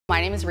My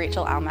name is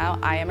Rachel Almaw.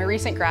 I am a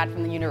recent grad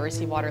from the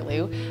University of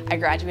Waterloo. I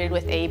graduated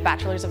with a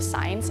Bachelor's of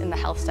Science in the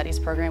Health Studies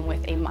program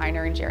with a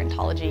minor in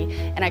gerontology,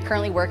 and I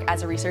currently work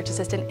as a research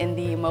assistant in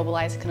the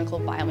Mobilize Clinical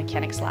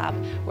Biomechanics lab,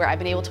 where I've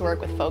been able to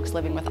work with folks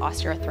living with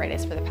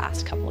osteoarthritis for the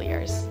past couple of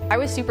years. I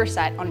was super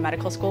set on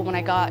medical school when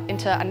I got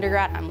into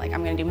undergrad. I'm like,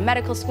 I'm going to do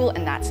medical school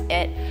and that's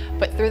it.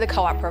 But through the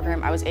co-op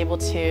program, I was able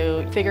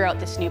to figure out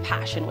this new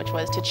passion, which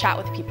was to chat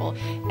with people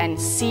and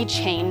see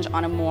change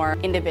on a more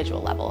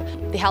individual level.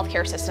 The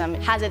healthcare system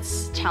has its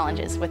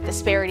challenges with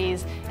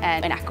disparities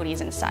and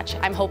inequities and such.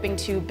 I'm hoping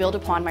to build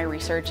upon my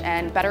research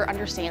and better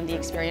understand the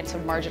experience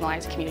of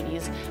marginalized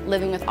communities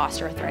living with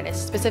osteoarthritis,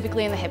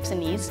 specifically in the hips and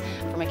knees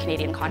from a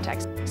Canadian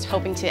context.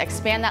 Hoping to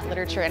expand that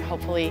literature and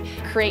hopefully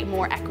create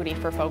more equity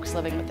for folks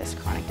living with this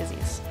chronic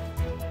disease.